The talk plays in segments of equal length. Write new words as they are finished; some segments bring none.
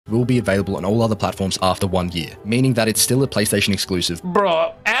will be available on all other platforms after 1 year, meaning that it's still a PlayStation exclusive.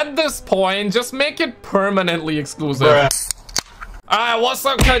 Bro, at this point, just make it permanently exclusive. What's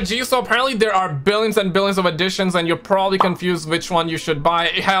up, Kaji? So apparently there are billions and billions of editions, and you're probably confused which one you should buy.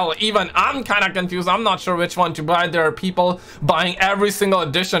 Hell, even I'm kind of confused. I'm not sure which one to buy. There are people buying every single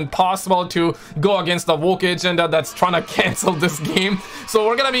edition possible to go against the woke agenda that's trying to cancel this game. So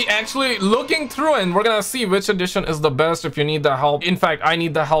we're gonna be actually looking through, and we're gonna see which edition is the best if you need the help. In fact, I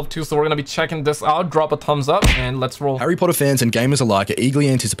need the help too, so we're gonna be checking this out. Drop a thumbs up and let's roll. Harry Potter fans and gamers alike are eagerly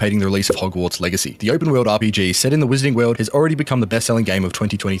anticipating the release of Hogwarts Legacy. The open world RPG set in the Wizarding World has already become the best-selling game of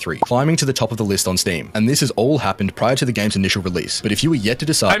 2023, climbing to the top of the list on Steam. And this has all happened prior to the game's initial release. But if you were yet to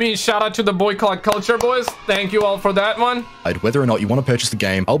decide, I mean, shout out to the boycott culture, boys. Thank you all for that one. Whether or not you want to purchase the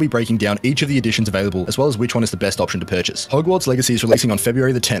game, I'll be breaking down each of the editions available, as well as which one is the best option to purchase. Hogwarts Legacy is releasing on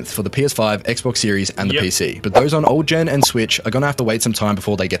February the 10th for the PS5, Xbox Series, and the PC. But those on old gen and Switch are gonna have to wait some time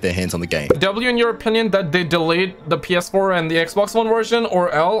before they get their hands on the game. W, in your opinion, that they delayed the PS4 and the Xbox One version,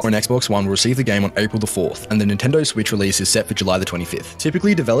 or else? Or an Xbox One will receive the game on April the 4th, and the Nintendo Switch release is set for July the 25th.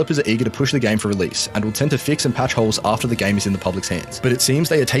 Typically, developers are eager to push the game for release, and will tend to fix and patch holes after the game is in the public's hands. But it seems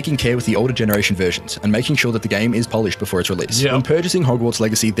they are taking care with the older generation versions, and making sure that the game is polished before its release. When purchasing Hogwarts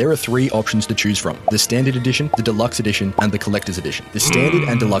Legacy, there are 3 options to choose from: the Standard Edition, the Deluxe Edition, and the Collector's Edition. The Standard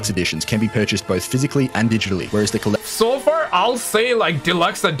and Deluxe Editions can be purchased both physically and digitally, whereas the So far, I'll say like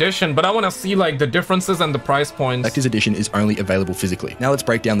Deluxe Edition, but I want to see like the differences and the price points. Collector's Edition is only available physically. Now let's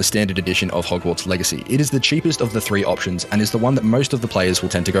break down the Standard Edition of Hogwarts Legacy. It is the cheapest of the 3 options, and is the one that most of the players will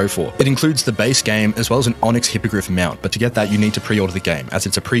tend to go for. It includes the base game as well as an Onyx Hippogriff mount, but to get that you need to pre-order the game, as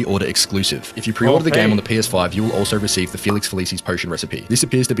it's a pre-order exclusive. If you pre-order the game on the PS5, you will also receive the Felix Felicis potion recipe. This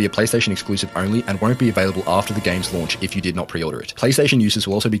appears to be a PlayStation exclusive only, and won't be available after the game's launch if you did not pre-order it. PlayStation users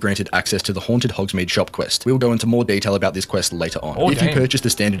will also be granted access to the Haunted Hogsmeade shop quest. We'll go into more detail about this quest later on. If you purchase the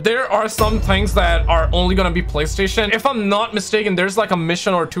Standard, there are some things that are only gonna be PlayStation. If I'm not mistaken, there's like a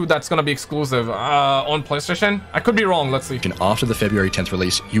mission or 2 that's gonna be exclusive on PlayStation. I could be wrong, let's see. After the February 10th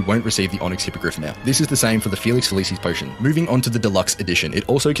release, you won't receive the Onyx Hippogriff now. This is the same for the Felix Felicis potion. Moving on to the Deluxe Edition, it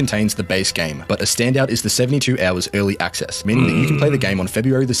also contains the base game, but a standout is the 72 hours early access, meaning that you can play the game on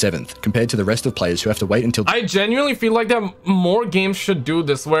February the 7th, compared to the rest of players who have to wait until... I genuinely feel like that more games should do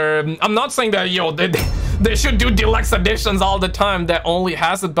this, where I'm not saying that, yo, they should do Deluxe Editions all the time that only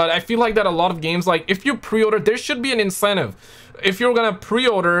has it, but I feel like that a lot of games, like if you pre-order, there should be an incentive. If you're gonna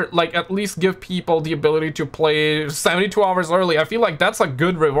pre-order, like at least give people the ability to play 72 hours early. I feel like that's a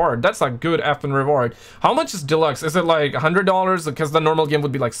good reward. That's a good effing reward. How much is Deluxe? Is it like $100? Because the normal game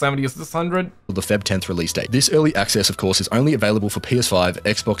would be like 70. Is this 100? The Feb 10th release date. This early access, of course, is only available for PS5,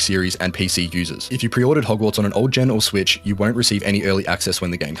 Xbox Series, and PC users. If you pre-ordered Hogwarts on an old gen or Switch, you won't receive any early access when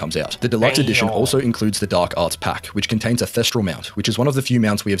the game comes out. The Deluxe Edition also includes the Dark Arts pack, which contains a Thestral mount, which is one of the few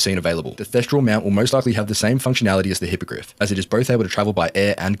mounts we have seen available. The Thestral mount will most likely have the same functionality as the Hippogriff, as it is both able to travel by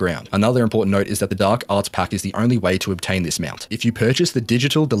air and ground. Another important note is that the Dark Arts pack is the only way to obtain this mount. If you purchase the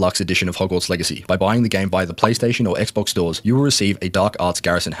digital Deluxe Edition of Hogwarts Legacy by buying the game via the PlayStation or Xbox stores, you will receive a Dark Arts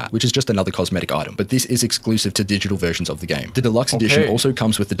Garrison hat, which is just another cosmetic item, but this is exclusive to digital versions of the game. The Deluxe Edition also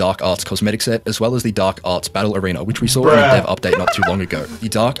comes with the Dark Arts cosmetic set, as well as the Dark Arts Battle Arena, which we saw in a dev update not too long ago. The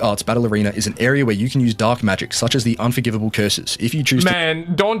Dark Arts Battle Arena is an area where you can use dark magic, such as the Unforgivable Curses, if you choose to—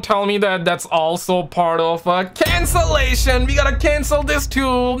 Man, don't tell me that that's also part of a cancellation. We gotta cancel this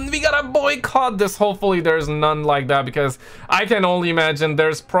too. We gotta boycott this. Hopefully there's none like that, because I can only imagine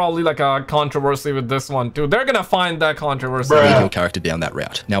there's probably like a controversy with this one too. They're gonna find that controversy. Lead your character down that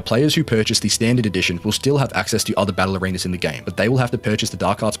route. Now, players who purchase the Standard Edition will still have access to other battle arenas in the game, but they will have to purchase the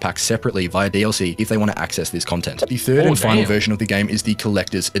Dark Arts pack separately via DLC if they want to access this content. The third and final version of the game is the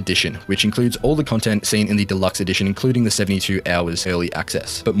Collector's Edition, which includes all the content seen in the Deluxe Edition, including the 72 hours early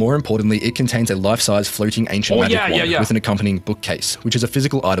access. But more importantly, it contains a life-size floating ancient magic wand with an accompanying bookcase, which is a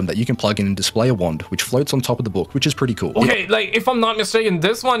physical item that you can plug in and display a wand, which floats on top of the book, which is pretty cool. Okay, like if I'm not mistaken,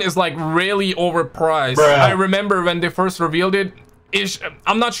 this one is like really overpriced. I remember when they first revealed it,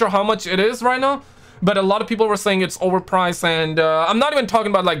 I'm not sure how much it is right now, but a lot of people were saying it's overpriced, and I'm not even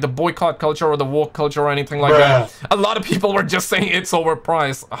talking about like the boycott culture or the woke culture or anything like that. A lot of people were just saying it's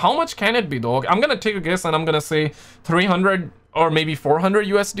overpriced. How much can it be, dog? I'm gonna take a guess, and I'm gonna say 300 or maybe 400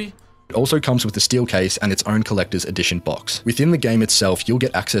 USD. It also comes with a steel case and its own collector's edition box. Within the game itself, you'll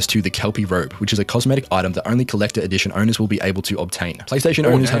get access to the Kelpie robe, which is a cosmetic item that only collector edition owners will be able to obtain. PlayStation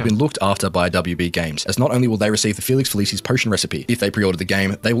owners have been looked after by WB Games, as not only will they receive the Felix Felicis potion recipe if they pre-order the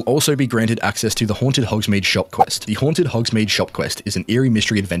game, they will also be granted access to the Haunted Hogsmeade shop quest. The Haunted Hogsmeade shop quest is an eerie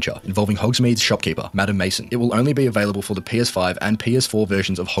mystery adventure involving Hogsmeade's shopkeeper, Madam Mason. It will only be available for the PS5 and PS4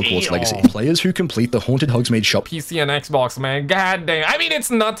 versions of Hogwarts Legacy. Players who complete the Haunted Hogsmeade shop PC and Xbox, man, god damn. I mean,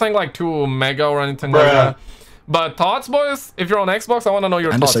 it's nothing like too mega or anything like that. But thoughts, boys? If you're on Xbox, I want to know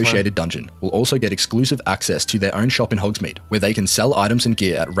your thoughts. And Associated Dungeon will also get exclusive access to their own shop in Hogsmeade, where they can sell items and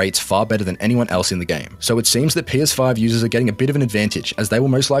gear at rates far better than anyone else in the game. So it seems that PS5 users are getting a bit of an advantage, as they will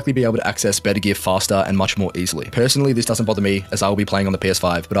most likely be able to access better gear faster and much more easily. Personally, this doesn't bother me, as I will be playing on the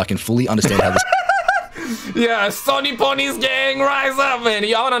PS5, but I can fully understand how this... Yeah, Sony Ponies gang, rise up, man.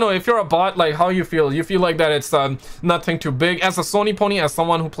 Yeah, I wanna know if you're a bot, like how you feel. You feel like that it's nothing too big. As a Sony Pony, as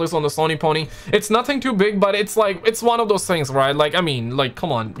someone who plays on the Sony Pony, it's nothing too big, but it's like, it's one of those things, right? Like, I mean, like,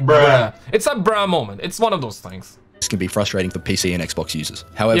 come on, bruh. It's a bruh moment. It's one of those things. This can be frustrating for PC and Xbox users.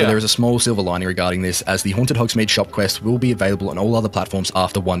 However, there is a small silver lining regarding this, as the Haunted Hogsmeade shop quest will be available on all other platforms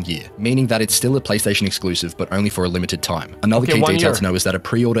after 1 year, meaning that it's still a PlayStation exclusive, but only for a limited time. Another key detail to know is that a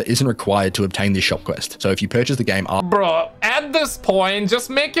pre-order isn't required to obtain this shop quest, so if you purchase the game after... Bro, at this point, just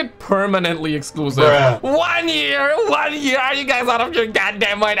make it permanently exclusive. 1 year, 1 year, are you guys out of your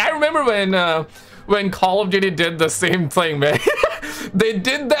goddamn mind? I remember when Call of Duty did the same thing, man. They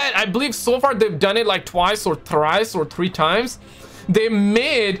did that, I believe so far they've done it like twice or thrice or 3 times. They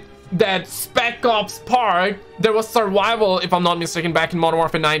made that Spec Ops part, there was survival, if I'm not mistaken, back in Modern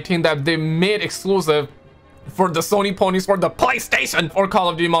Warfare 19, that they made exclusive for the Sony Ponies for the PlayStation for Call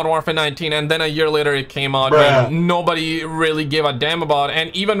of Duty Modern Warfare 19, and then a year later it came out when nobody really gave a damn about it.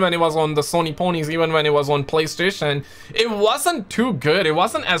 And even when it was on the Sony Ponies, even when it was on PlayStation, it wasn't too good. It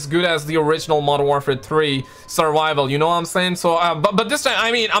wasn't as good as the original Modern Warfare 3 survival, you know what I'm saying? So but this time,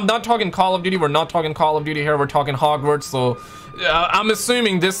 I mean, I'm not talking Call of Duty, we're not talking Call of Duty here, we're talking Hogwarts. So I'm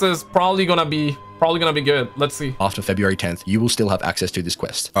assuming this is probably gonna be good. Let's see. After February 10th, you will still have access to this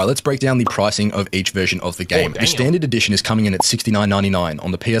quest. All right, let's break down the pricing of each version of the game. The standard edition is coming in at $69.99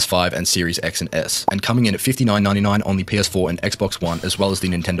 on the PS5 and Series X and S, and coming in at $59.99 on the PS4 and Xbox One, as well as the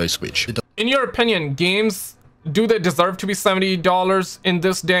Nintendo Switch. In your opinion, games, do they deserve to be $70 in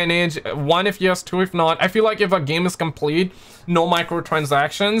this day and age? 1, if yes, 2, if not. I feel like if a game is complete, no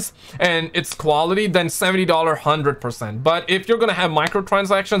microtransactions, and it's quality, then $70 100%. But if you're gonna have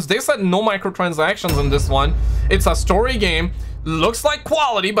microtransactions, they said no microtransactions in this one. It's a story game, looks like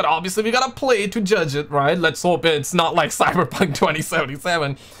quality, but obviously we gotta play to judge it, right? Let's hope it's not like Cyberpunk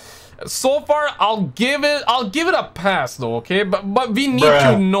 2077. So far, I'll give it a pass though, okay? But we need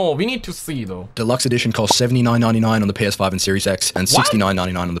to know, we need to see though. Deluxe edition costs $79.99 on the PS5 and Series X, and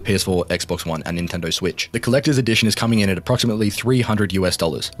 $69.99 on the PS4, Xbox One, and Nintendo Switch. The collector's edition is coming in at approximately $300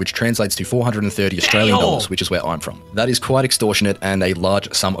 US, which translates to 430 Australian dollars, which is where I'm from. That is quite extortionate and a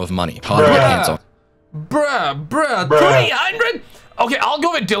large sum of money. Hard to get hands on. Bruh, 300? Okay, I'll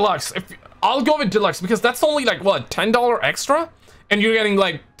go with Deluxe. I'll go with Deluxe because that's only like what, $10 extra? And you're getting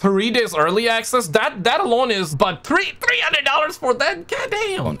like 3 days early access. That alone is but $300 for that.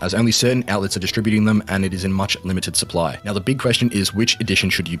 Goddamn. As only certain outlets are distributing them, and it is in much limited supply. Now the big question is, which edition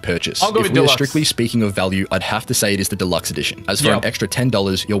should you purchase? I'll go with If we are strictly speaking of value, I'd have to say it is the Deluxe edition. As for an extra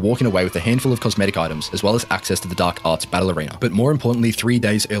 $10, you're walking away with a handful of cosmetic items, as well as access to the Dark Arts Battle Arena. But more importantly, 3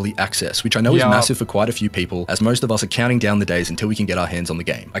 days early access, which I know is massive for quite a few people, as most of us are counting down the days until we can get our hands on the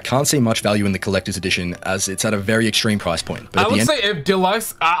game. I can't see much value in the collector's edition, as it's at a very extreme price point. But I would say if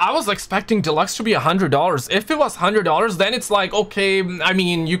Deluxe, I was expecting Deluxe to be $100. If it was $100, then it's like, okay, I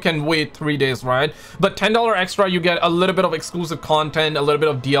mean, you can wait 3 days, right? But $10 extra, you get a little bit of exclusive content, a little bit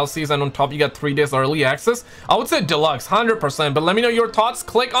of DLCs, and on top you get 3 days early access. I would say Deluxe, 100%. But let me know your thoughts.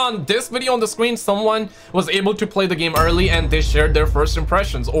 Click on this video on the screen. Someone was able to play the game early and they shared their first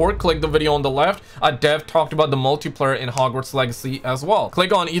impressions. Or click the video on the left. A dev talked about the multiplayer in Hogwarts Legacy as well.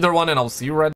 Click on either one and I'll see you right